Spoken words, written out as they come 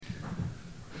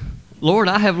Lord,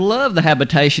 I have loved the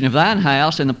habitation of thine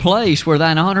house and the place where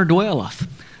thine honor dwelleth.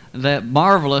 That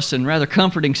marvelous and rather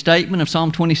comforting statement of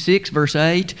Psalm 26, verse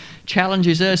 8,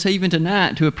 challenges us even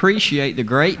tonight to appreciate the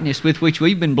greatness with which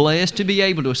we've been blessed to be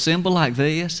able to assemble like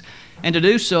this, and to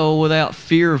do so without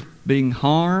fear of being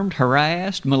harmed,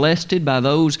 harassed, molested by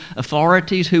those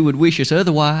authorities who would wish us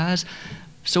otherwise.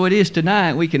 So it is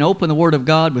tonight we can open the Word of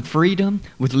God with freedom,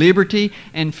 with liberty,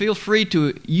 and feel free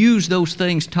to use those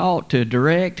things taught to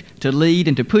direct, to lead,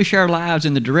 and to push our lives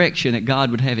in the direction that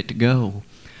God would have it to go.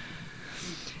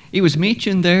 It was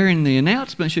mentioned there in the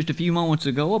announcements just a few moments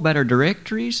ago about our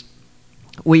directories.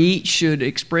 We each should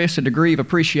express a degree of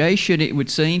appreciation, it would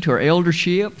seem, to our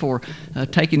eldership for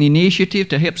taking the initiative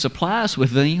to help supply us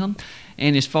with them.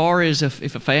 And as far as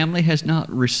if a family has not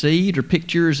received or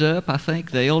picked yours up, I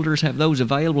think the elders have those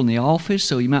available in the office,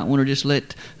 so you might want to just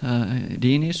let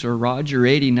Dennis or Roger or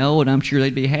Eddie know, and I'm sure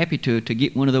they'd be happy to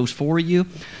get one of those for you.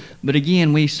 But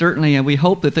again, we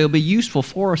hope that they'll be useful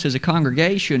for us as a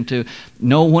congregation to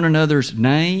know one another's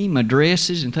name,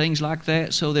 addresses, and things like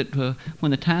that, so that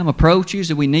when the time approaches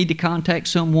that we need to contact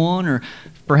someone, or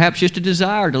perhaps just a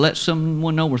desire to let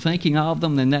someone know we're thinking of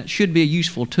them, then that should be a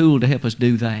useful tool to help us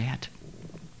do that.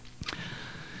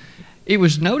 It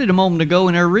was noted a moment ago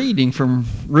in our reading from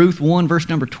Ruth 1, verse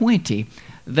number 20,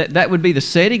 that would be the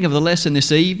setting of the lesson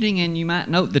this evening, and you might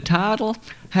note the title,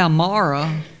 How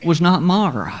Mara Was Not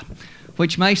Mara,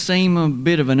 which may seem a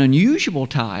bit of an unusual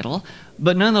title,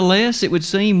 but nonetheless it would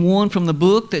seem one from the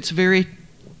book that's very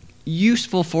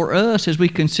useful for us as we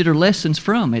consider lessons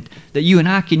from it that you and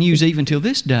I can use even till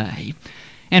this day.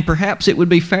 And perhaps it would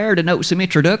be fair to note some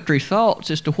introductory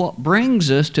thoughts as to what brings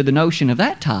us to the notion of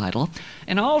that title,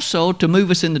 and also to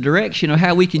move us in the direction of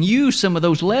how we can use some of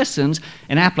those lessons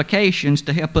and applications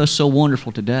to help us so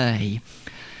wonderful today.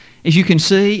 As you can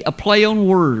see, a play on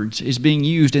words is being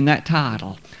used in that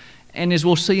title. And as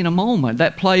we'll see in a moment,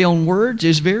 that play on words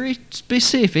is very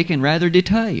specific and rather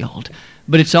detailed.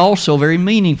 But it's also very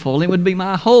meaningful. It would be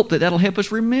my hope that that'll help us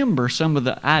remember some of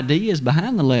the ideas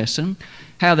behind the lesson,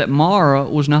 how that Mara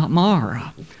was not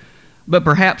Mara. But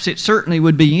perhaps it certainly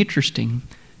would be interesting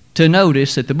to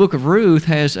notice that the book of Ruth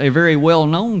has a very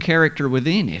well-known character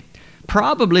within it.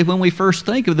 Probably when we first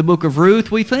think of the book of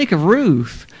Ruth, we think of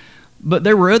Ruth. But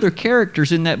there were other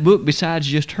characters in that book besides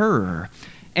just her.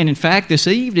 And in fact, this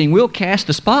evening we'll cast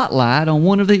the spotlight on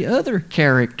one of the other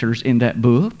characters in that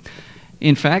book.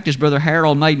 In fact, as Brother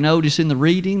Harold made notice in the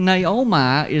reading,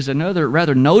 Naomi is another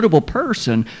rather notable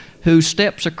person who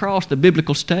steps across the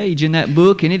biblical stage in that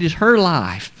book, and it is her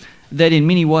life that in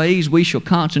many ways we shall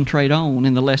concentrate on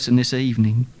in the lesson this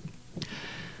evening.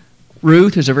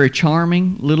 Ruth is a very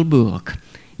charming little book.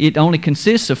 It only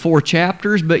consists of 4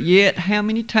 chapters, but yet how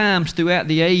many times throughout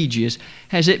the ages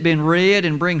has it been read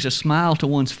and brings a smile to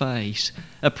one's face,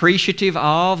 appreciative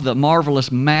of the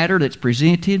marvelous matter that's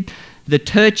presented, the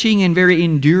touching and very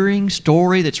enduring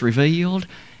story that's revealed.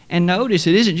 And notice,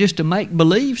 it isn't just a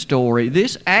make-believe story.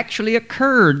 This actually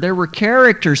occurred. There were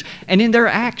characters, and in their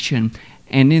action,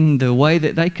 and in the way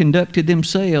that they conducted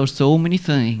themselves, so many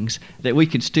things that we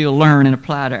could still learn and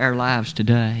apply to our lives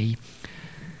today.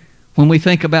 When we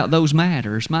think about those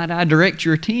matters, might I direct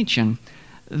your attention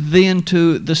then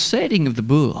to the setting of the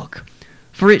book?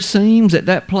 For it seems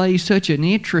that plays such an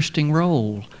interesting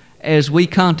role as we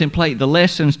contemplate the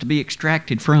lessons to be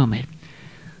extracted from it.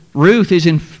 Ruth is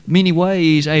in many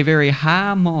ways a very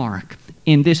high mark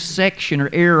in this section or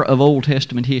era of Old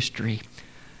Testament history.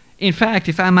 In fact,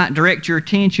 if I might direct your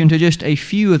attention to just a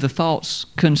few of the thoughts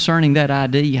concerning that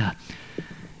idea.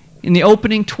 In the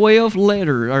opening 12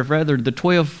 the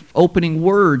 12 opening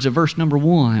words of verse number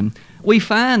 1, we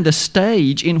find the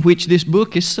stage in which this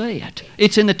book is set.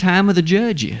 It's in the time of the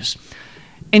Judges.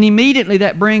 And immediately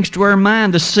that brings to our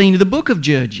mind the scene of the book of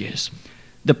Judges,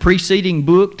 the preceding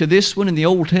book to this one in the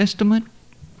Old Testament.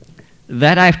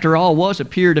 That, after all, was a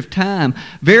period of time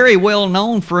very well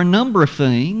known for a number of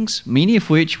things, many of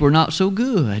which were not so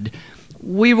good.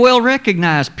 We well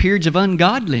recognize periods of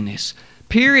ungodliness,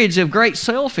 periods of great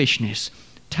selfishness,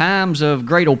 times of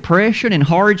great oppression and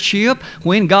hardship,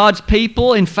 when God's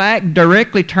people, in fact,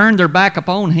 directly turned their back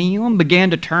upon Him, began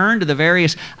to turn to the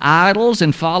various idols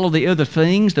and follow the other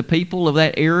things the people of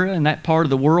that era and that part of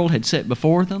the world had set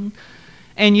before them.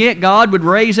 And yet God would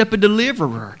raise up a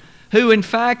deliverer who, in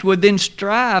fact, would then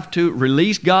strive to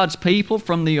release God's people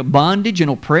from the bondage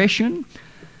and oppression.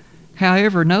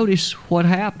 However, notice what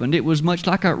happened. It was much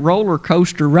like a roller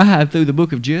coaster ride through the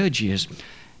book of Judges.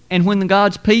 And when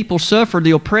God's people suffered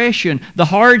the oppression, the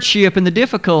hardship, and the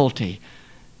difficulty,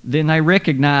 then they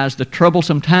recognized the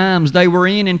troublesome times they were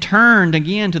in and turned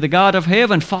again to the God of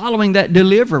heaven, following that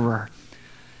deliverer.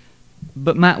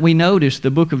 But might we notice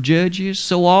the book of Judges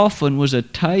so often was a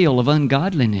tale of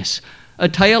ungodliness, a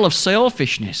tale of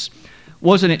selfishness.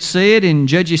 Wasn't it said in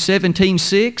Judges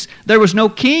 17:6, there was no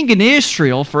king in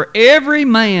Israel, for every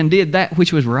man did that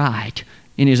which was right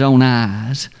in his own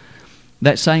eyes.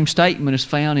 That same statement is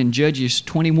found in Judges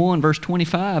 21 verse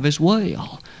 25 as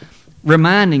well,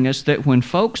 reminding us that when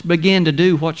folks begin to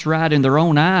do what's right in their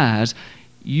own eyes,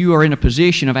 you are in a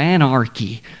position of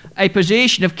anarchy, a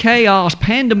position of chaos,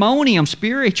 pandemonium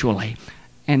spiritually.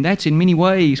 And that's in many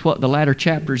ways what the latter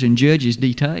chapters in Judges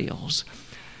details.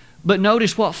 But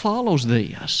notice what follows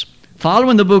this.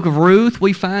 Following the book of Ruth,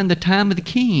 we find the time of the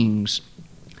kings.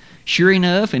 Sure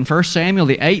enough, in 1 Samuel,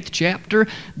 the 8th chapter,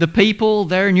 the people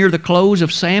there near the close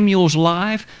of Samuel's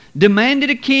life demanded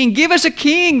a king. Give us a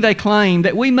king, they claimed,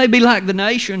 that we may be like the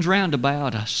nations round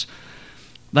about us.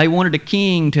 They wanted a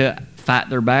king to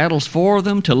fight their battles for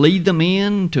them, to lead them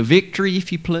in to victory,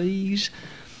 if you please.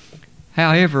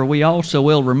 However, we also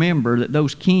will remember that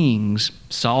those kings,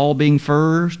 Saul being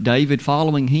first, David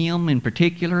following him in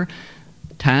particular,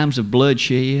 times of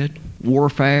bloodshed,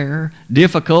 warfare,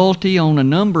 difficulty on a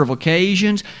number of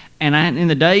occasions, and in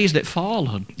the days that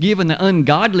followed, given the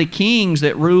ungodly kings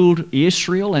that ruled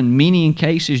Israel and many in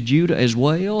cases Judah as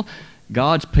well,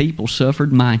 God's people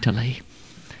suffered mightily.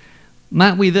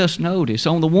 Might we thus notice,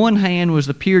 on the one hand was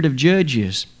the period of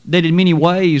Judges that in many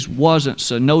ways wasn't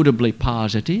so notably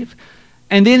positive,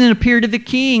 and then in the period of the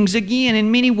kings, again,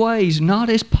 in many ways not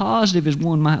as positive as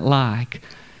one might like.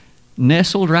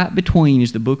 Nestled right between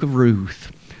is the book of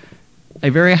Ruth, a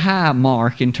very high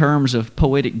mark in terms of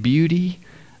poetic beauty,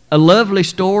 a lovely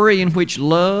story in which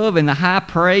love and the high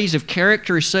praise of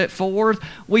character is set forth.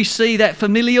 We see that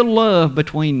familial love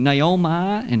between Naomi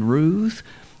and Ruth,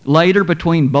 later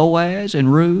between Boaz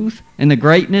and Ruth, and the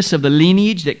greatness of the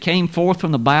lineage that came forth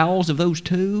from the bowels of those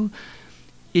two.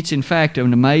 It's in fact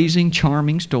an amazing,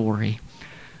 charming story.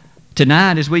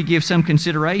 Tonight, as we give some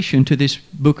consideration to this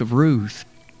book of Ruth,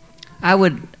 I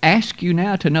would ask you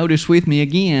now to notice with me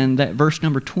again that verse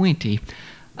number 20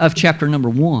 of chapter number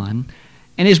 1.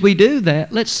 And as we do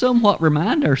that, let's somewhat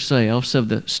remind ourselves of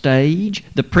the stage,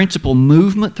 the principal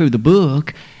movement through the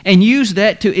book, and use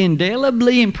that to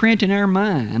indelibly imprint in our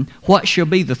mind what shall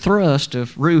be the thrust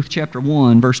of Ruth chapter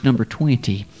 1, verse number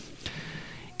 20.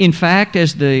 In fact,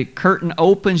 as the curtain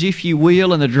opens, if you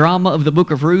will, and the drama of the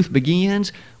book of Ruth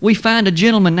begins, we find a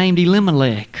gentleman named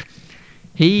Elimelech.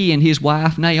 He and his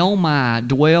wife Naomi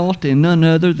dwelt in none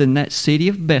other than that city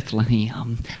of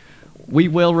Bethlehem. We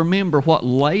well remember what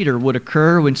later would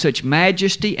occur when such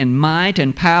majesty and might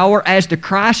and power as the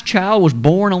Christ child was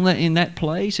born in that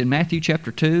place in Matthew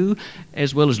chapter 2,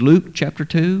 as well as Luke chapter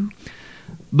 2.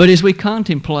 But as we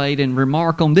contemplate and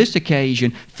remark on this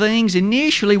occasion, things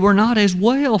initially were not as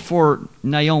well for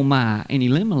Naomi and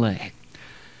Elimelech.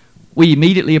 We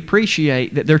immediately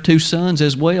appreciate that their two sons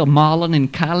as well, Mahlon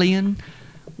and Chilion,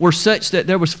 were such that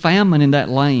there was famine in that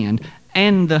land,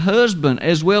 and the husband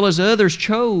as well as others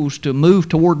chose to move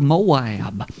toward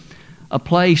Moab, a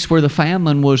place where the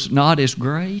famine was not as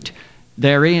great.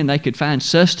 Therein they could find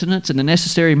sustenance and the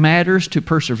necessary matters to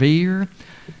persevere.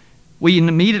 We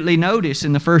immediately notice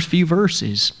in the first few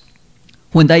verses,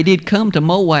 when they did come to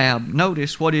Moab,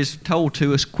 notice what is told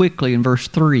to us quickly in verse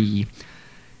 3.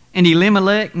 And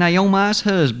Elimelech, Naomi's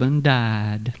husband,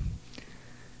 died.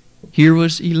 Here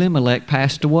was Elimelech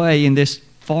passed away in this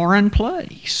foreign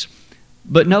place.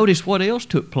 But notice what else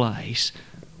took place.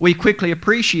 We quickly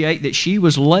appreciate that she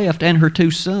was left and her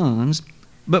two sons.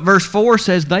 But verse 4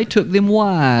 says they took them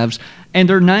wives, and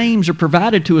their names are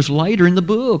provided to us later in the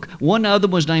book. One of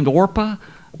them was named Orpah,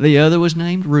 the other was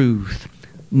named Ruth,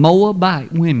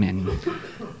 Moabite women.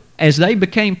 As they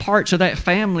became parts of that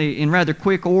family in rather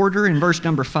quick order, in verse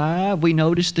number 5, we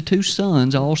notice the two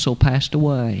sons also passed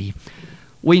away.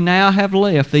 We now have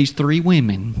left these three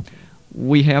women.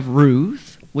 We have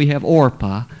Ruth, we have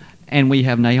Orpah, and we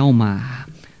have Naomi.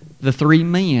 The three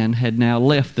men had now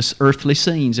left the earthly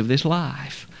scenes of this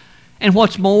life. And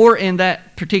what's more, in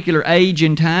that particular age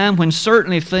and time, when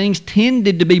certainly things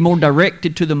tended to be more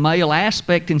directed to the male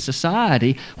aspect in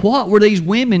society, what were these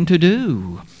women to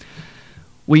do?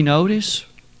 We notice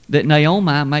that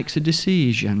Naomi makes a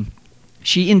decision.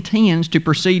 She intends to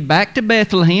proceed back to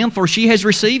Bethlehem, for she has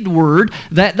received word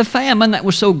that the famine that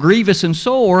was so grievous and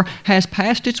sore has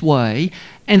passed its way,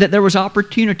 and that there was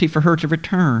opportunity for her to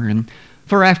return.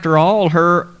 For after all,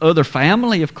 her other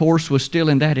family, of course, was still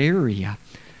in that area.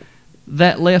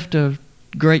 That left a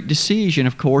great decision,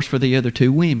 of course, for the other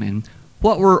two women.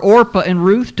 What were Orpah and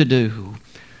Ruth to do?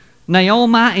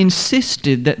 Naomi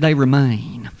insisted that they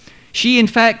remain. She, in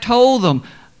fact, told them,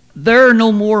 There are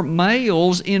no more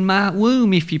males in my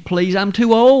womb, if you please. I'm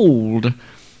too old.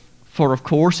 For, of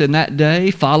course, in that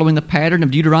day, following the pattern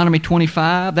of Deuteronomy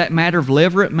 25, that matter of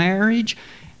levirate marriage,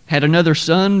 had another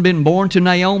son been born to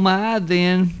Naomi,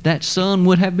 then that son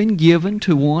would have been given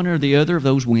to one or the other of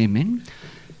those women.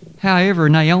 However,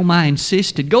 Naomi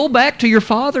insisted, go back to your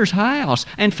father's house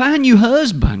and find you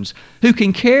husbands who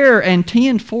can care and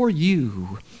tend for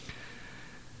you.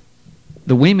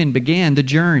 The women began the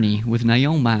journey with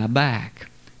Naomi back.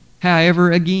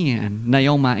 However, again,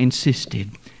 Naomi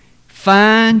insisted,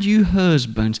 find you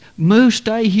husbands,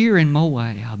 stay here in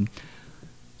Moab.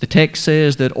 The text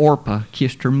says that Orpah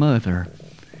kissed her mother.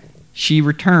 She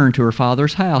returned to her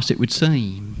father's house, it would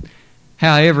seem.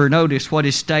 However, notice what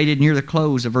is stated near the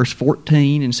close of verse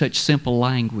 14 in such simple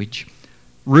language.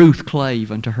 Ruth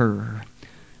clave unto her.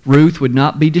 Ruth would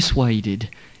not be dissuaded.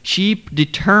 She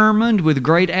determined with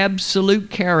great absolute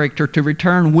character to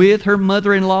return with her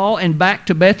mother-in-law, and back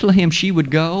to Bethlehem she would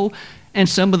go. And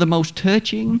some of the most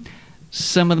touching,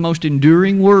 some of the most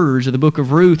enduring words of the book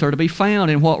of Ruth are to be found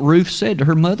in what Ruth said to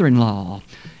her mother-in-law.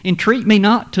 Entreat me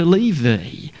not to leave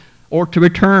thee, or to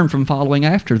return from following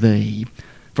after thee.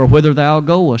 For whither thou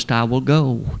goest, I will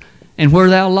go, and where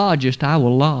thou lodgest, I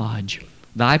will lodge.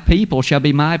 Thy people shall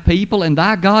be my people, and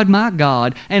thy God my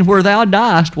God, and where thou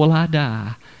diest will I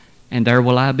die, and there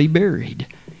will I be buried.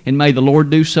 And may the Lord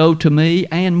do so to me,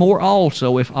 and more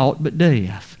also, if aught but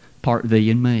death part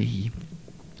thee and me.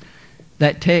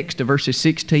 That text of verses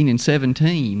 16 and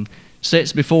 17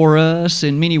 sets before us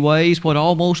in many ways what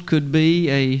almost could be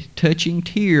a touching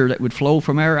tear that would flow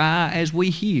from our eye as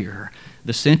we hear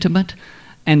the sentiment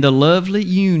and the lovely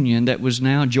union that was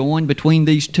now joined between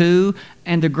these two,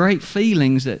 and the great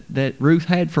feelings that Ruth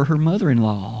had for her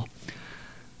mother-in-law.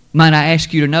 Might I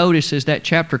ask you to notice as that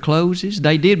chapter closes,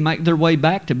 they did make their way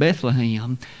back to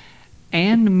Bethlehem,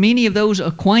 and many of those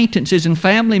acquaintances and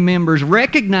family members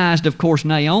recognized, of course,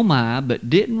 Naomi, but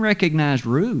didn't recognize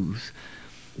Ruth.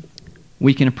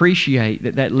 We can appreciate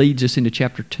that leads us into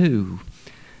chapter 2.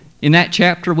 In that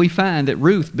chapter, we find that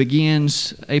Ruth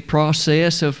begins a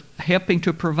process of helping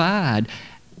to provide,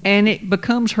 and it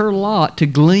becomes her lot to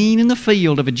glean in the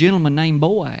field of a gentleman named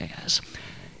Boaz.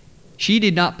 She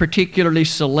did not particularly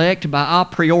select by a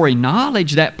priori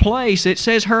knowledge that place. It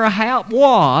says her hap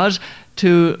was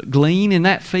to glean in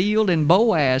that field, and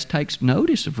Boaz takes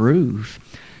notice of Ruth.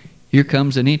 Here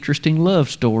comes an interesting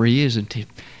love story, isn't it?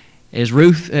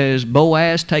 As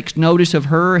Boaz takes notice of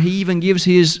her, he even gives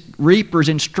his reapers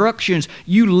instructions,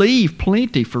 you leave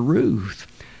plenty for Ruth.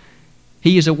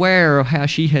 He is aware of how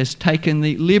she has taken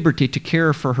the liberty to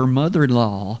care for her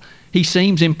mother-in-law. He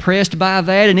seems impressed by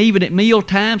that, and even at meal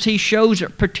times he shows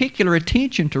particular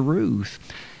attention to Ruth.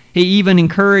 He even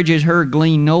encourages her,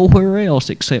 glean nowhere else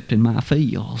except in my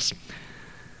fields.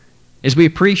 As we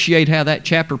appreciate how that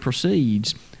chapter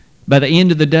proceeds, by the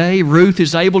end of the day, Ruth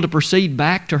is able to proceed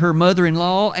back to her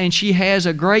mother-in-law, and she has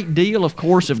a great deal, of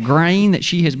course, of grain that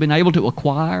she has been able to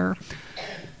acquire.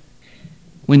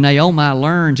 When Naomi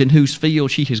learns in whose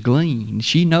field she has gleaned,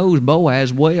 she knows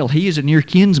Boaz well. He is a near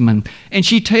kinsman, and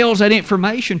she tells that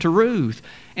information to Ruth.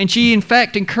 And she, in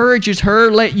fact, encourages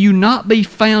her, let you not be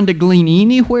found to glean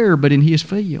anywhere but in his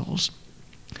fields.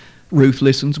 Ruth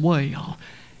listens well.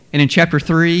 And in chapter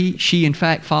 3, she in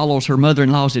fact follows her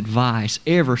mother-in-law's advice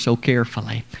ever so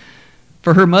carefully.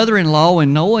 For her mother-in-law,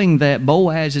 in knowing that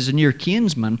Boaz is a near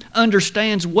kinsman,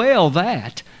 understands well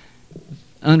that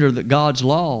under God's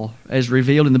law, as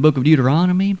revealed in the book of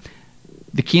Deuteronomy,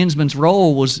 the kinsman's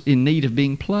role was in need of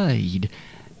being played.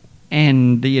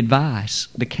 And the advice,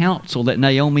 the counsel that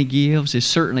Naomi gives is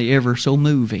certainly ever so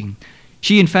moving.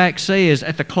 She, in fact, says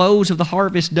at the close of the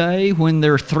harvest day, when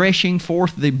they're threshing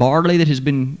forth the barley that has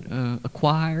been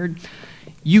acquired,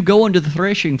 you go into the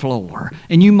threshing floor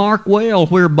and you mark well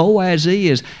where Boaz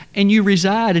is, and you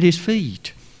reside at his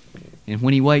feet. And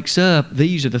when he wakes up,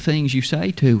 these are the things you say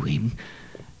to him.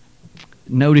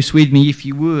 Notice with me, if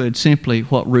you would, simply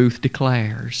what Ruth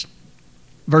declares.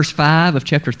 Verse 5 of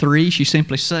chapter 3, she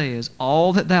simply says,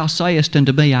 all that thou sayest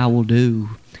unto me I will do.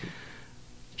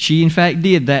 She, in fact,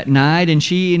 did that night, and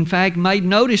she, in fact, made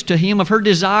notice to him of her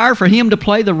desire for him to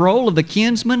play the role of the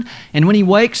kinsman. And when he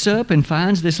wakes up and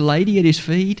finds this lady at his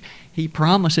feet, he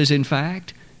promises, in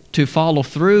fact, to follow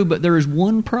through. But there is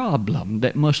one problem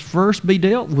that must first be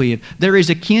dealt with. There is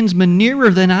a kinsman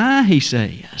nearer than I, he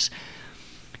says.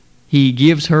 He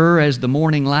gives her, as the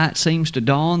morning light seems to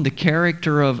dawn, the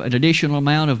character of an additional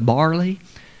amount of barley.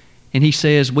 And he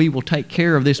says, we will take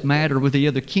care of this matter with the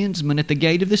other kinsman at the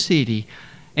gate of the city.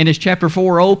 And as chapter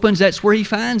 4 opens, that's where he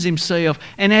finds himself.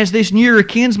 And as this nearer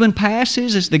kinsman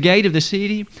passes, as the gate of the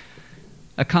city,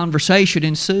 A conversation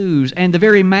ensues, and the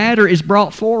very matter is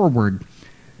brought forward.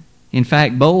 In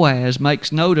fact, Boaz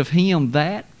makes note of him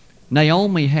that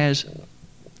Naomi has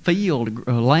field,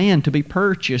 land to be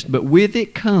purchased, but with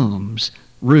it comes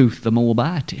Ruth the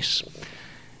Moabitess.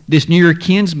 This near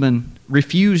kinsman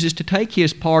refuses to take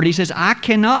his part. He says, I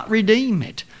cannot redeem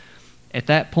it. At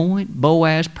that point,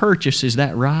 Boaz purchases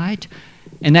that right,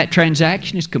 and that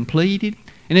transaction is completed.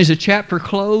 And as the chapter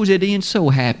closes, it ends so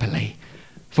happily.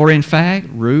 For in fact,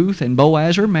 Ruth and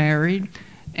Boaz are married,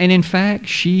 and in fact,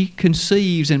 she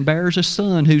conceives and bears a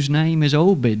son whose name is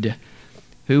Obed,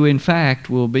 who in fact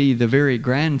will be the very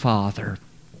grandfather.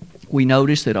 We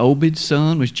notice that Obed's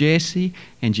son was Jesse,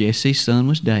 and Jesse's son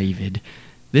was David.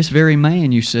 This very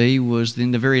man, you see, was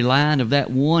in the very line of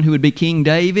that one who would be King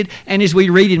David, and as we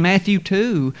read in Matthew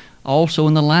 2, also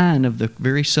in the line of the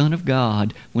very Son of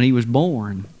God when he was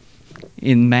born,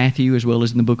 in Matthew as well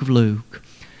as in the book of Luke.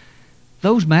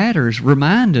 Those matters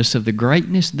remind us of the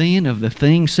greatness then of the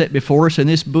things set before us in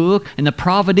this book and the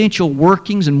providential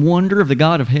workings and wonder of the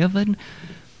God of heaven.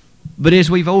 But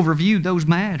as we've overviewed those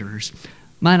matters,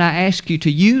 might I ask you to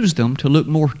use them to look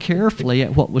more carefully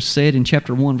at what was said in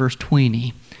chapter 1, verse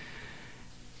 20.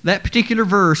 That particular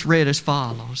verse read as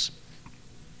follows.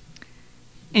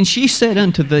 And she said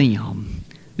unto them,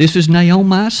 this is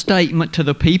Naomi's statement to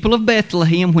the people of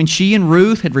Bethlehem when she and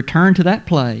Ruth had returned to that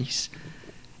place.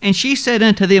 And she said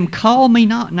unto them, call me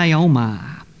not Naomi,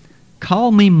 call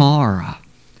me Mara,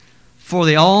 for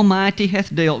the Almighty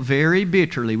hath dealt very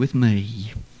bitterly with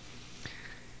me.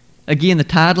 Again, the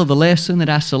title of the lesson that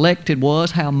I selected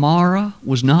was How Mara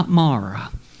Was Not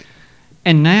Mara.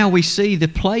 And now we see the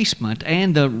placement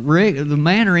and the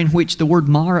manner in which the word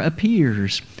Mara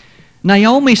appears.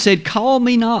 Naomi said, call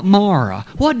me not Mara.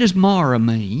 What does Mara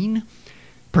mean?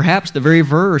 Perhaps the very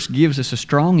verse gives us a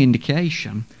strong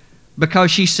indication.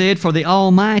 Because she said, for the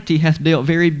Almighty hath dealt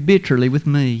very bitterly with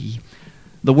me.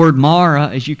 The word Mara,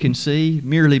 as you can see,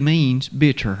 merely means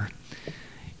bitter.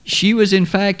 She was in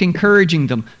fact encouraging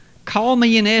them, call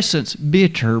me in essence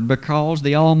bitter, because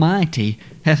the Almighty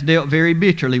hath dealt very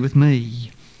bitterly with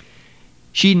me.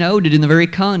 She noted in the very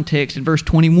context in verse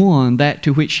 21 that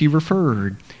to which she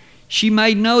referred. She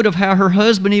made note of how her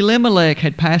husband Elimelech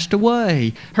had passed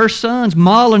away. Her sons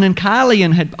Mahlon and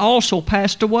Chilion had also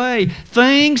passed away.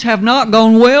 Things have not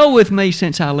gone well with me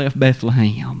since I left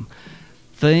Bethlehem.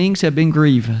 Things have been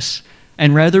grievous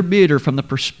and rather bitter from the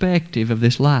perspective of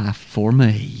this life for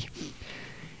me.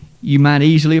 You might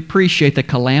easily appreciate the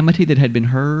calamity that had been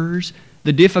hers,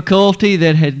 the difficulty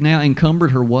that had now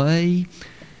encumbered her way.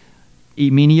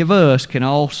 Many of us can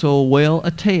also well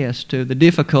attest to the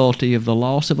difficulty of the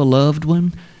loss of a loved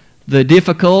one, the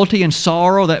difficulty and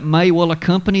sorrow that may well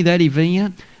accompany that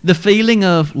event, the feeling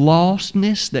of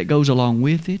lostness that goes along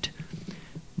with it.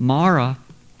 Mara,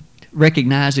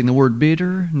 recognizing the word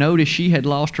bitter, noticed she had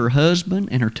lost her husband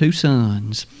and her 2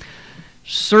 sons.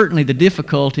 Certainly the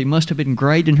difficulty must have been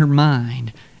great in her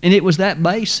mind, and it was that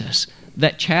basis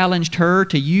that challenged her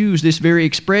to use this very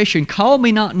expression, call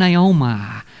me not Naomi,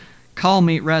 call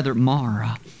me rather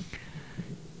Mara.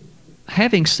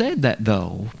 Having said that,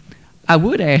 though, I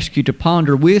would ask you to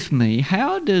ponder with me,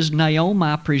 how does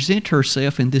Naomi present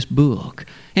herself in this book?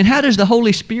 And how does the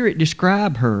Holy Spirit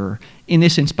describe her in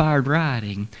this inspired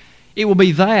writing? It will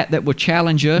be that will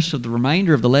challenge us of the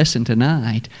remainder of the lesson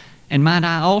tonight, and might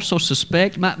I also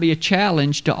suspect might be a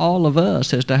challenge to all of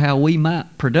us as to how we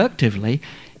might productively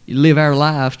live our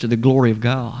lives to the glory of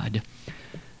God.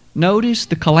 Notice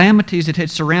the calamities that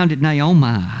had surrounded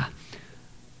Naomi.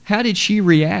 How did she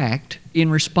react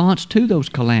in response to those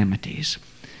calamities?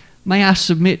 May I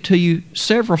submit to you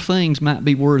several things might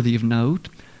be worthy of note.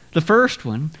 The first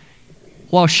one,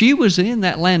 while she was in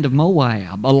that land of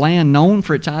Moab, a land known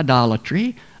for its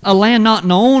idolatry, a land not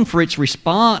known for its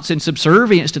response and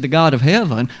subservience to the God of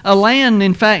heaven, a land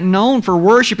in fact known for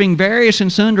worshiping various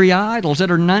and sundry idols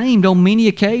that are named on many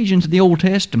occasions in the Old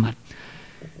Testament.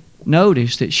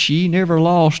 Notice that she never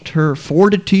lost her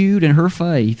fortitude and her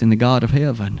faith in the God of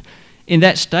heaven. In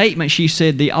that statement she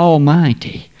said, the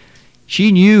Almighty.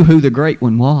 She knew who the Great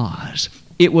One was.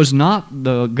 It was not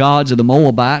the gods of the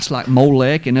Moabites like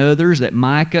Molech and others that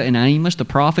Micah and Amos, the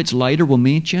prophets, later will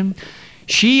mention.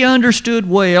 She understood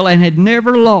well and had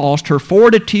never lost her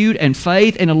fortitude and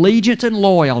faith and allegiance and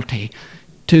loyalty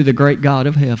to the great God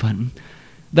of heaven.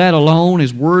 That alone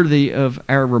is worthy of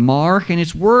our remark, and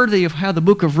it's worthy of how the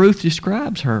book of Ruth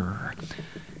describes her.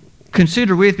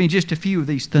 Consider with me just a few of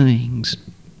these things.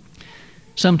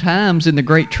 Sometimes in the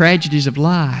great tragedies of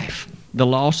life, the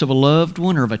loss of a loved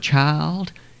one or of a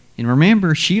child, and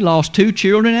remember, she lost 2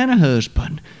 children and a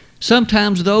husband.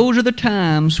 Sometimes those are the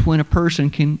times when a person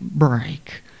can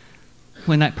break.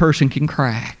 when that person can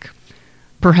crack.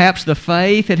 Perhaps the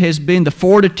faith that has been the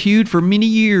fortitude for many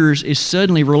years is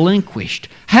suddenly relinquished.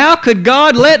 How could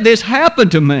God let this happen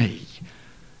to me?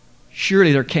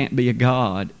 Surely there can't be a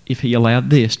God if He allowed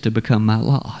this to become my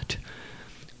lot.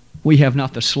 We have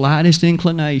not the slightest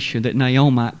inclination that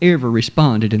Naomi ever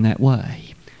responded in that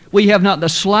way. We have not the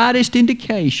slightest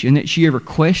indication that she ever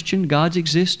questioned God's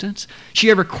existence. She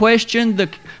ever questioned the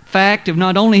fact of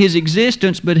not only His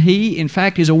existence, but He, in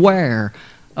fact, is aware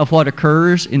of what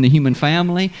occurs in the human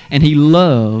family, and He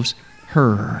loves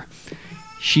her.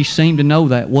 She seemed to know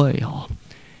that well.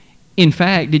 In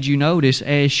fact, did you notice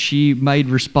as she made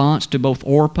response to both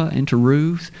Orpah and to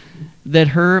Ruth, that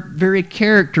her very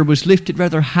character was lifted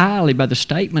rather highly by the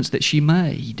statements that she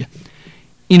made?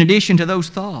 In addition to those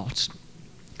thoughts,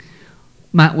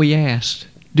 might we ask,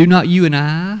 do not you and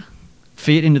I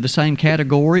fit into the same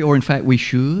category, or in fact we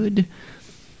should?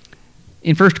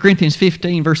 In 1 Corinthians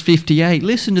 15, verse 58,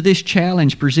 listen to this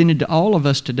challenge presented to all of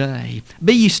us today.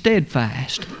 Be ye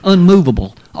steadfast,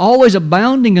 unmovable, always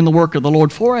abounding in the work of the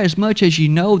Lord, for as much as ye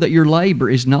know that your labor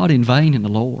is not in vain in the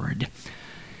Lord.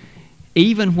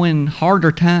 Even when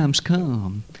harder times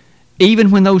come,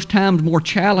 even when those times more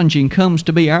challenging comes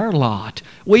to be our lot,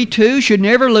 we too should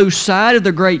never lose sight of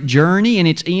the great journey and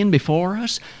its end before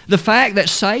us. The fact that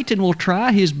Satan will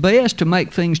try his best to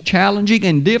make things challenging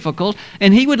and difficult,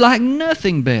 and he would like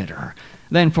nothing better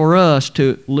than for us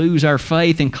to lose our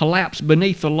faith and collapse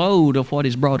beneath the load of what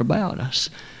is brought about us.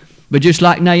 But just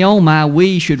like Naomi,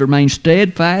 we should remain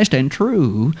steadfast and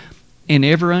true in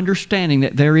ever understanding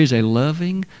that there is a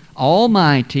loving,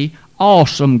 almighty,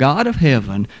 awesome God of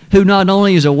heaven who not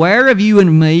only is aware of you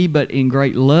and me, but in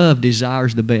great love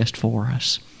desires the best for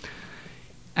us.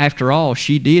 After all,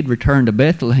 she did return to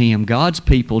Bethlehem. God's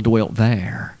people dwelt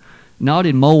there, not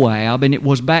in Moab, and it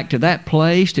was back to that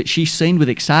place that she seemed with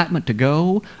excitement to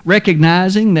go,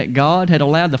 recognizing that God had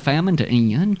allowed the famine to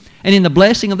end. And in the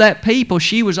blessing of that people,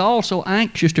 she was also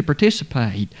anxious to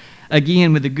participate,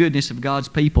 again with the goodness of God's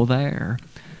people there.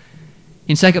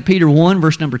 In 2 Peter 1,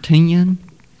 verse number 10,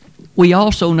 we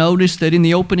also notice that in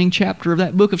the opening chapter of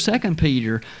that book of 2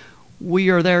 Peter, we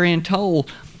are therein told,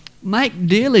 make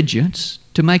diligence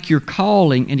to make your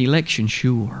calling and election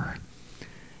sure.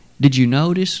 Did you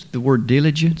notice the word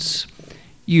diligence?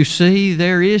 You see,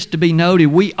 there is to be noted,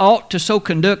 we ought to so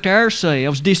conduct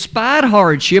ourselves, despite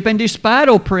hardship and despite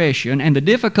oppression and the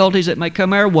difficulties that may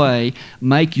come our way,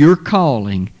 make your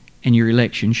calling and your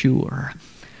election sure.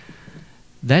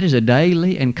 That is a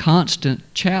daily and constant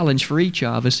challenge for each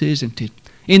of us, isn't it?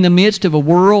 In the midst of a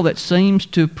world that seems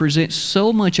to present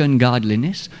so much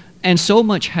ungodliness and so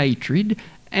much hatred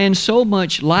and so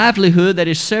much livelihood that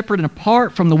is separate and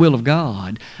apart from the will of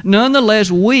God, nonetheless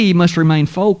we must remain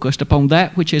focused upon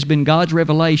that which has been God's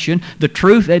revelation, the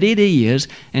truth that it is,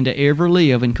 and to ever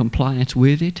live in compliance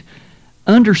with it,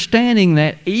 understanding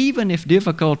that even if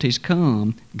difficulties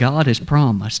come, God has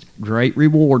promised great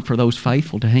reward for those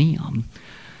faithful to Him.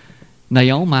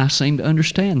 Naomi seemed to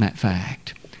understand that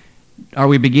fact. Are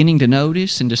we beginning to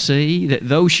notice and to see that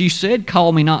though she said,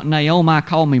 call me not Naomi,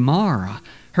 call me Mara,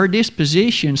 her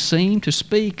disposition seemed to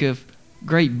speak of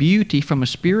great beauty from a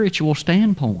spiritual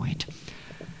standpoint?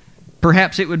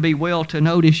 Perhaps it would be well to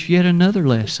notice yet another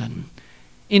lesson.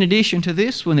 In addition to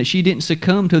this one, that she didn't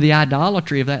succumb to the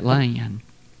idolatry of that land.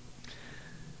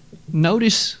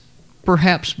 Notice,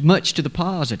 perhaps much to the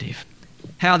positive,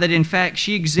 how that in fact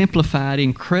she exemplified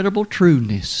incredible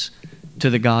trueness to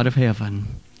the God of heaven.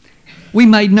 We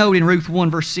made note in Ruth 1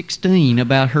 verse 16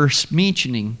 about her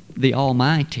mentioning the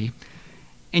Almighty.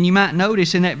 And you might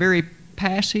notice in that very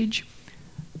passage,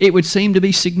 it would seem to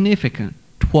be significant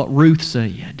to what Ruth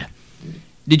said.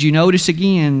 Did you notice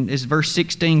again as verse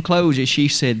 16 closes, she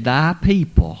said, thy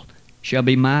people shall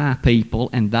be my people,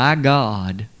 and thy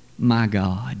God my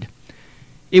God.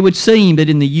 It would seem that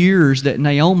in the years that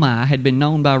Naomi had been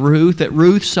known by Ruth, that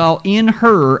Ruth saw in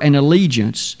her an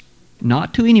allegiance,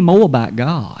 not to any Moabite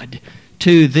god,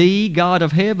 to the God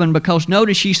of heaven, because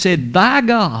notice she said, thy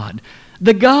God,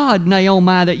 the God,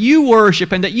 Naomi, that you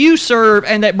worship and that you serve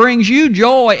and that brings you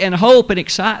joy and hope and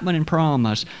excitement and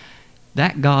promise,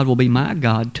 that God will be my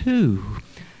God too.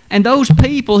 And those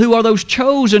people who are those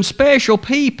chosen special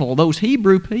people, those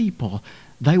Hebrew people,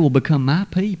 they will become my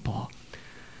people.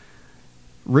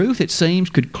 Ruth, it seems,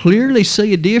 could clearly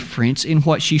see a difference in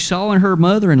what she saw in her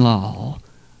mother-in-law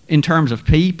in terms of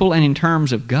people and in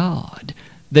terms of God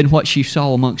than what she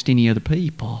saw amongst any other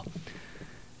people.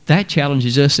 That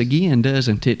challenges us again,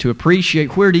 doesn't it, to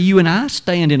appreciate where do you and I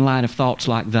stand in light of thoughts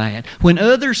like that. When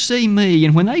others see me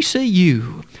and when they see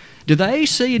you, do they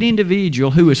see an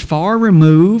individual who is far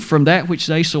removed from that which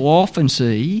they so often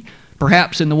see,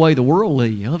 perhaps in the way the world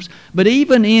lives, but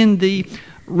even in the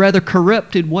rather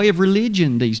corrupted way of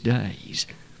religion these days,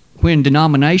 when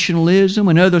denominationalism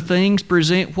and other things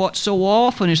present what so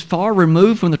often is far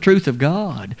removed from the truth of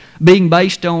God, being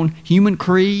based on human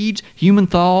creeds, human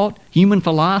thought, human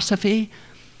philosophy.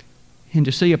 And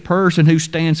to see a person who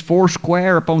stands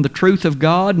foursquare upon the truth of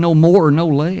God, no more or no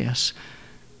less,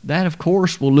 that of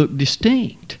course will look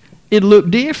distinct. It'll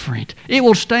look different. It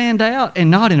will stand out,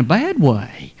 and not in a bad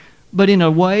way, but in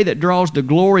a way that draws the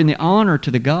glory and the honor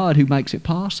to the God who makes it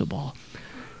possible.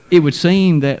 It would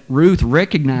seem that Ruth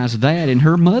recognized that in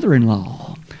her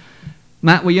mother-in-law.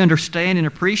 Might we understand and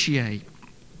appreciate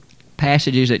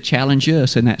passages that challenge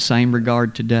us in that same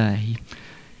regard today?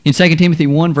 In 2 Timothy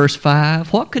 1 verse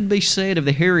 5, what could be said of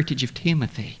the heritage of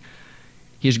Timothy?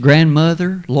 His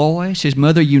grandmother, Lois, his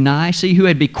mother Eunice, who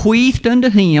had bequeathed unto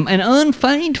him an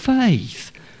unfeigned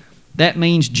faith. That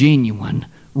means genuine,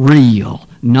 real,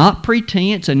 not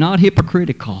pretense and not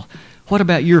hypocritical. What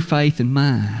about your faith and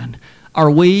mine?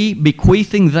 Are we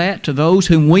bequeathing that to those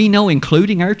whom we know,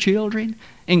 including our children,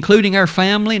 including our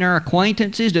family and our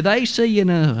acquaintances? Do they see in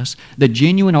us the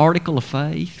genuine article of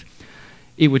faith?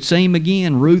 It would seem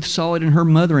again Ruth saw it in her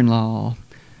mother-in-law.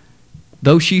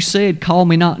 Though she said, "Call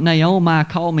me not Naomi,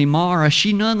 call me Mara,"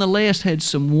 she nonetheless had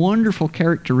some wonderful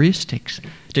characteristics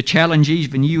to challenge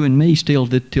even you and me still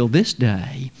till this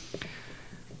day.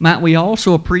 Might we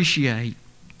also appreciate,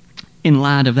 in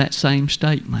light of that same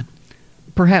statement,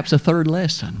 perhaps a third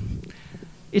lesson?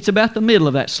 It's about the middle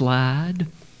of that slide.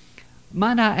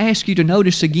 Might I ask you to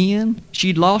notice again,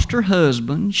 she'd lost her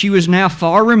husband. She was now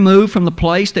far removed from the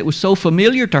place that was so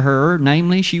familiar to her,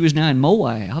 namely, she was now in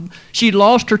Moab. She'd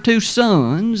lost her 2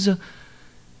 sons.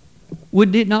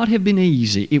 Would it not have been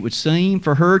easy, it would seem,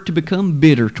 for her to become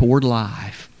bitter toward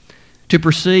life, to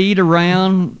proceed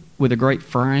around with a great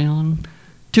frown,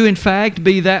 to in fact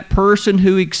be that person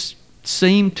who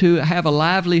seemed to have a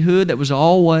livelihood that was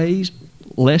always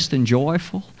less than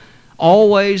joyful,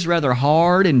 always rather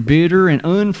hard and bitter and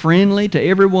unfriendly to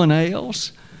everyone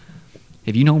else?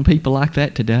 Have you known people like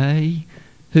that today,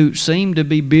 who seem to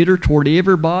be bitter toward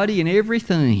everybody and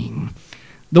everything?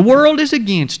 The world is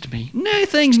against me. No,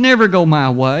 things never go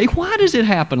my way. Why does it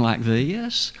happen like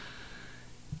this?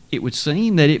 It would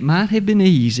seem that it might have been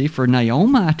easy for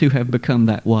Naomi to have become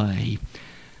that way.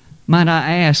 Might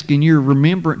I ask, in your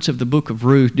remembrance of the book of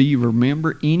Ruth, do you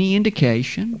remember any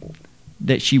indication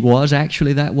that she was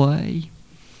actually that way?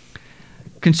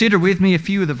 Consider with me a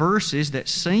few of the verses that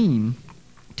seem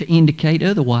to indicate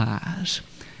otherwise.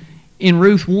 In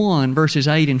Ruth 1, verses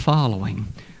 8 and following,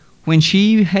 when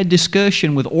she had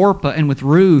discussion with Orpah and with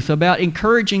Ruth about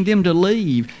encouraging them to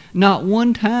leave, not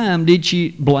one time did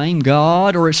she blame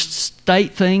God or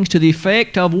state things to the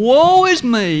effect of, "Woe is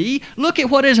me, look at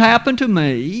what has happened to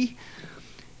me."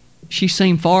 She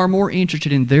seemed far more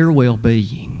interested in their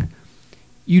well-being.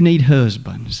 You need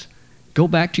husbands. Go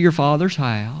back to your father's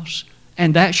house,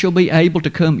 and that shall be able to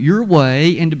come your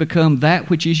way and to become that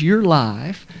which is your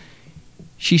life.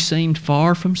 She seemed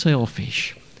far from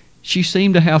selfish. She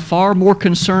seemed to have far more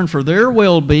concern for their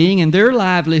well-being and their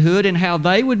livelihood and how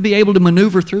they would be able to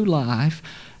maneuver through life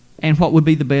and what would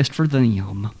be the best for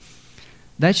them.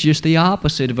 That's just the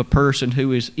opposite of a person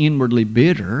who is inwardly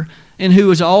bitter and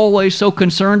who is always so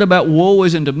concerned about woe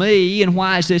is unto me and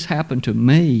why has this happened to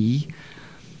me.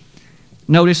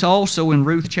 Notice also in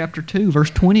Ruth chapter 2,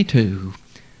 verse 22.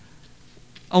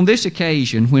 On this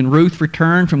occasion, when Ruth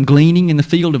returned from gleaning in the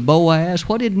field of Boaz,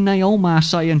 what did Naomi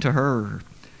say unto her?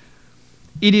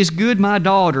 "It is good, my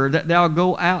daughter, that thou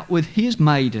go out with his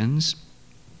maidens,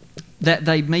 that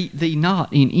they meet thee not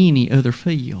in any other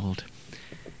field."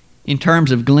 In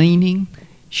terms of gleaning,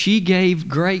 she gave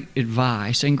great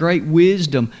advice and great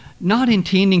wisdom, not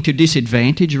intending to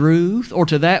disadvantage Ruth or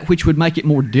to that which would make it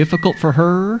more difficult for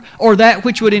her or that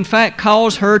which would in fact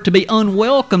cause her to be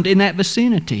unwelcomed in that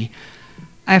vicinity.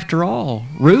 After all,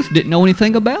 Ruth didn't know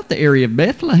anything about the area of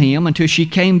Bethlehem until she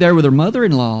came there with her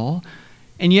mother-in-law,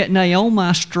 and yet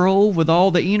Naomi strove with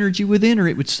all the energy within her,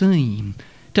 it would seem,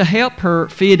 to help her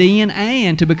fit in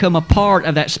and to become a part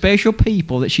of that special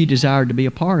people that she desired to be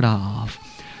a part of.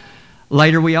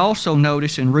 Later we also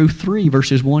notice in Ruth 3,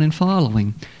 verses 1 and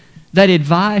following, that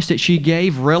advice that she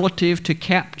gave relative to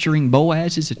capturing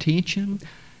Boaz's attention.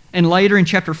 And later in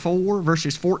chapter 4,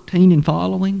 verses 14 and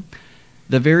following,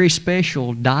 the very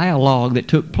special dialogue that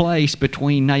took place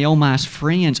between Naomi's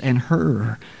friends and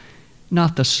her.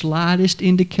 Not the slightest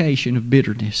indication of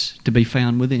bitterness to be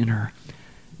found within her.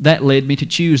 That led me to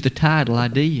choose the title I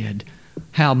did,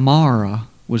 How Mara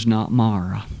Was Not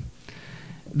Mara.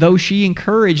 Though she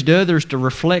encouraged others to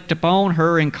reflect upon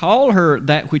her and call her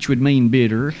that which would mean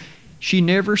bitter, she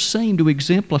never seemed to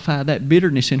exemplify that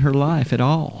bitterness in her life at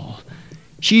all.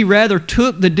 She rather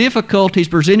took the difficulties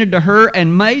presented to her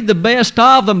and made the best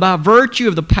of them by virtue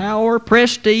of the power,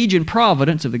 prestige, and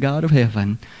providence of the God of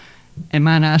heaven. And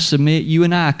might I submit, you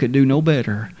and I could do no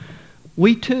better.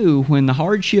 We too, when the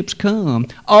hardships come,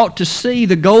 ought to see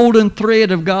the golden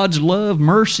thread of God's love,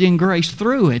 mercy, and grace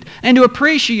through it, and to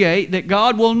appreciate that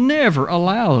God will never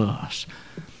allow us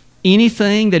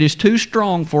anything that is too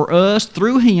strong for us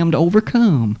through Him to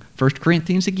overcome. 1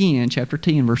 Corinthians again, chapter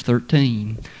 10, verse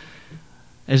 13.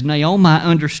 As Naomi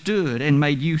understood and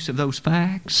made use of those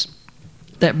facts,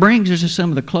 that brings us to some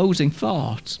of the closing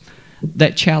thoughts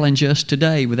that challenge us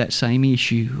today with that same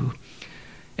issue.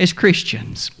 As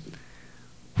Christians,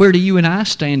 where do you and I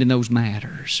stand in those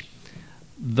matters?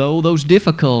 Though those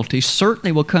difficulties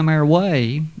certainly will come our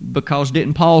way, because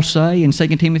didn't Paul say in 2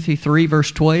 Timothy 3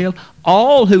 verse 12,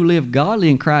 all who live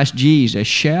godly in Christ Jesus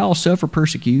shall suffer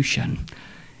persecution.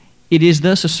 It is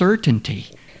thus a certainty.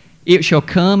 It shall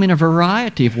come in a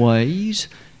variety of ways,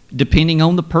 depending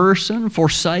on the person, for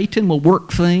Satan will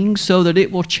work things so that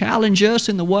it will challenge us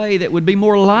in the way that would be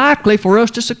more likely for us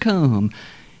to succumb.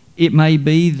 It may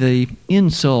be the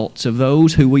insults of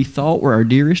those who we thought were our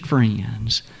dearest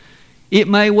friends. It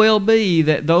may well be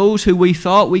that those who we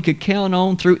thought we could count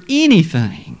on through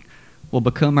anything will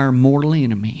become our mortal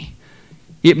enemy.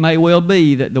 It may well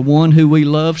be that the one who we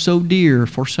love so dear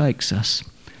forsakes us.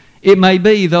 It may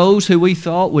be those who we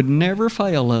thought would never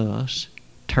fail us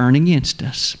turn against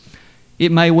us.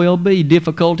 It may well be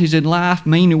difficulties in life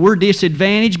mean that we're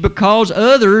disadvantaged because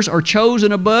others are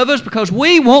chosen above us because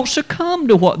we won't succumb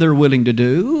to what they're willing to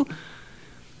do.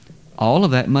 All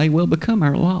of that may well become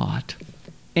our lot.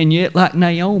 And yet, like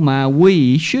Naomi,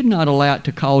 we should not allow it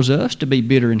to cause us to be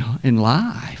bitter in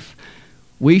life.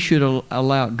 We should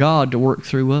allow God to work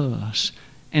through us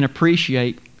and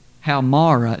appreciate how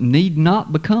Mara need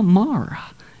not become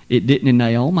Mara. It didn't in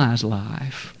Naomi's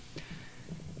life.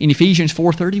 In Ephesians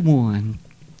 4:31,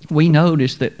 we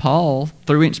notice that Paul,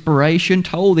 through inspiration,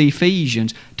 told the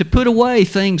Ephesians to put away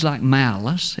things like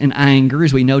malice and anger,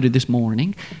 as we noted this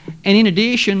morning, and in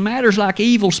addition, matters like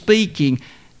evil speaking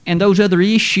and those other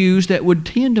issues that would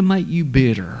tend to make you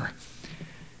bitter.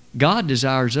 God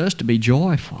desires us to be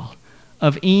joyful.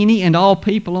 Of any and all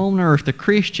people on earth, the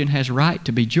Christian has right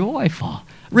to be joyful.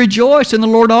 Rejoice in the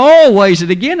Lord always. And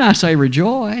again I say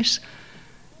rejoice.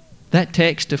 That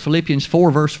text of Philippians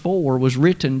 4 verse 4 was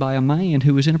written by a man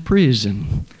who was in a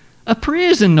prison. A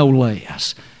prison no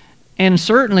less. And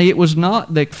certainly it was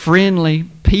not the friendly,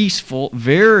 peaceful,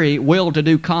 very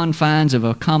well-to-do confines of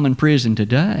a common prison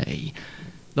today.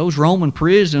 Those Roman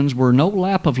prisons were no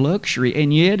lap of luxury,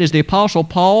 and yet as the Apostle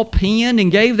Paul penned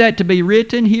and gave that to be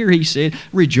written, here he said,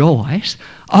 rejoice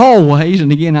always,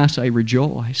 and again I say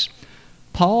rejoice.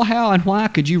 Paul, how and why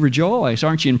could you rejoice?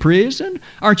 Aren't you in prison?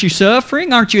 Aren't you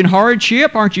suffering? Aren't you in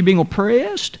hardship? Aren't you being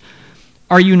oppressed?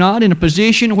 Are you not in a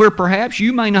position where perhaps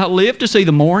you may not live to see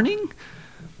the morning?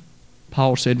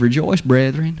 Paul said, rejoice,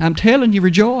 brethren. I'm telling you,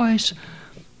 rejoice,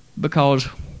 because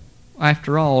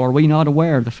after all, are we not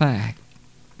aware of the fact?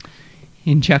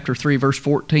 In chapter 3, verse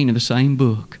 14 of the same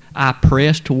book, I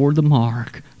press toward the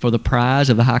mark for the prize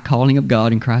of the high calling of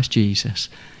God in Christ Jesus.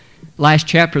 Last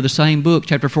chapter of the same book,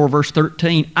 chapter 4, verse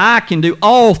 13, I can do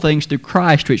all things through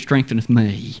Christ which strengtheneth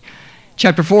me.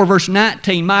 Chapter 4, verse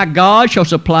 19, my God shall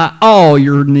supply all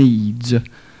your needs.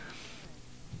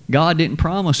 God didn't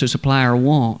promise to supply our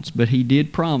wants, but He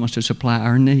did promise to supply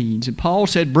our needs. And Paul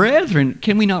said, brethren,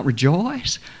 can we not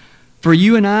rejoice? For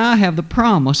you and I have the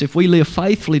promise, if we live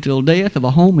faithfully till death, of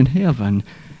a home in heaven.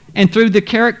 And through the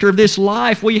character of this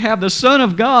life, we have the Son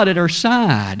of God at our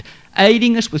side,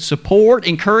 aiding us with support,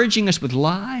 encouraging us with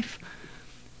life.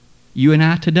 You and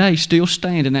I today still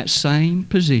stand in that same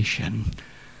position.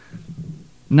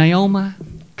 Naomi,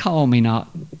 call me not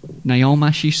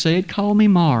Naomi, she said, call me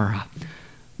Mara.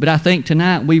 But I think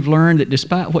tonight we've learned that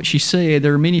despite what she said,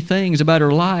 there are many things about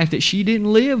her life that she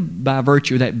didn't live by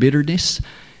virtue of that bitterness.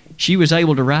 She was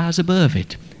able to rise above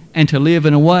it and to live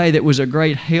in a way that was a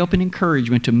great help and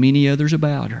encouragement to many others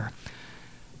about her.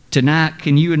 Tonight,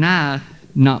 can you and I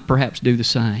not perhaps do the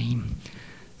same?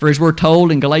 For as we're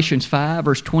told in Galatians 5,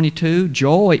 verse 22,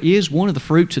 joy is one of the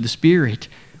fruits of the Spirit.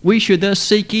 We should thus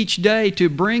seek each day to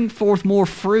bring forth more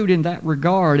fruit in that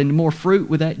regard and more fruit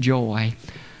with that joy.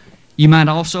 You might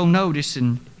also notice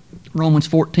in Romans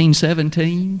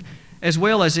 14:17, as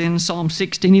well as in Psalm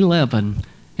 16:11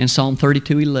 and Psalm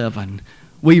 32:11,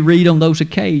 we read on those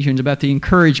occasions about the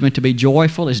encouragement to be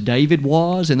joyful as David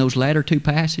was in those latter two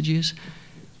passages.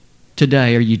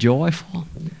 Today, are you joyful?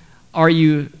 Are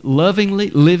you lovingly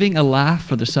living a life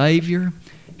for the Savior?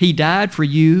 He died for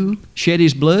you, shed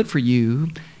His blood for you,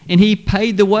 and He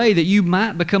paid the way that you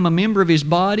might become a member of His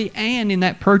body, and in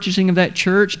that purchasing of that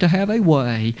church to have a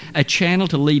way, a channel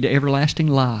to lead to everlasting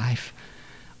life.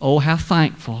 Oh, how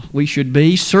thankful we should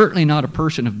be. Certainly not a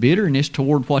person of bitterness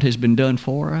toward what has been done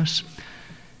for us.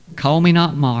 Call me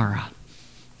not Mara.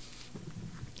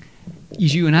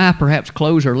 As you and I perhaps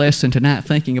close our lesson tonight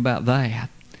thinking about that,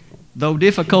 though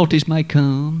difficulties may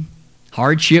come,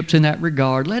 hardships in that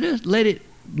regard, let it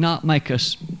not make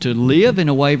us to live in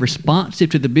a way responsive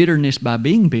to the bitterness by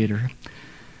being bitter.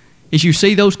 As you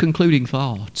see those concluding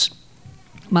thoughts,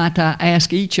 might I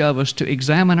ask each of us to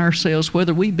examine ourselves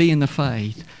whether we be in the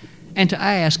faith, and to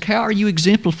ask, how are you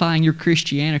exemplifying your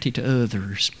Christianity to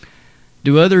others?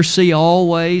 Do others see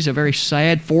always a very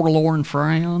sad, forlorn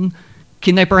frown?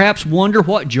 Can they perhaps wonder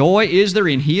what joy is there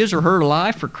in his or her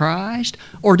life for Christ?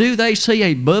 Or do they see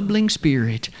a bubbling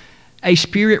spirit, a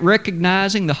spirit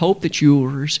recognizing the hope that's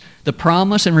yours, the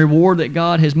promise and reward that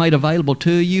God has made available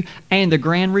to you, and the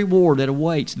grand reward that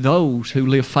awaits those who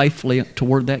live faithfully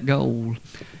toward that goal?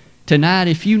 Tonight,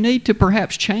 if you need to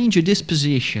perhaps change a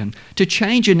disposition, to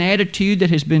change an attitude that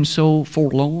has been so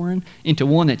forlorn into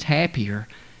one that's happier,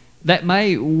 that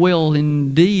may well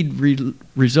indeed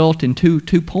result in two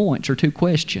points or two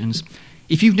questions.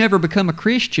 If you've never become a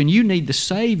Christian, you need the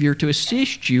Savior to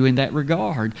assist you in that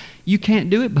regard. You can't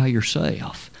do it by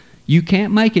yourself. You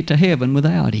can't make it to heaven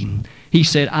without Him. He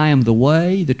said, I am the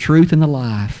way, the truth, and the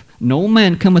life. No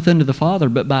man cometh unto the Father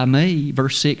but by me,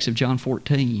 verse 6 of John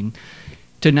 14.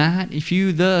 Tonight, if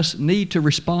you thus need to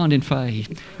respond in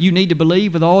faith, you need to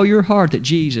believe with all your heart that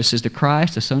Jesus is the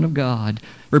Christ, the Son of God.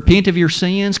 Repent of your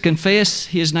sins, confess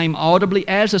His name audibly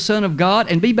as the Son of God,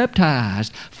 and be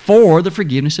baptized for the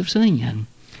forgiveness of sin.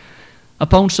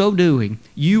 Upon so doing,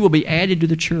 you will be added to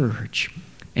the church.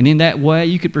 And in that way,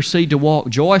 you could proceed to walk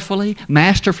joyfully,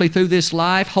 masterfully through this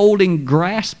life, holding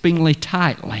graspingly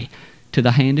tightly to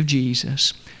the hand of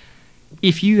Jesus.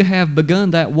 If you have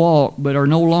begun that walk but are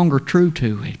no longer true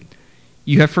to it,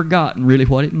 you have forgotten really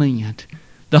what it meant.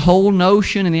 The whole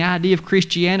notion and the idea of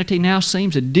Christianity now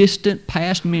seems a distant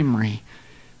past memory.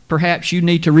 Perhaps you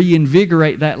need to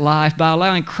reinvigorate that life by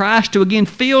allowing Christ to again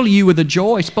fill you with the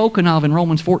joy spoken of in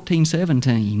Romans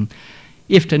 14:17.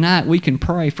 If tonight we can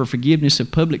pray for forgiveness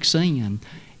of public sin,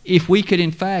 if we could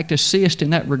in fact assist in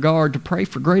that regard to pray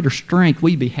for greater strength,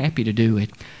 we'd be happy to do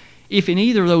it. If in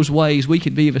either of those ways we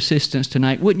could be of assistance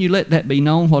tonight, wouldn't you let that be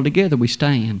known while together we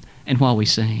stand and while we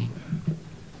sing?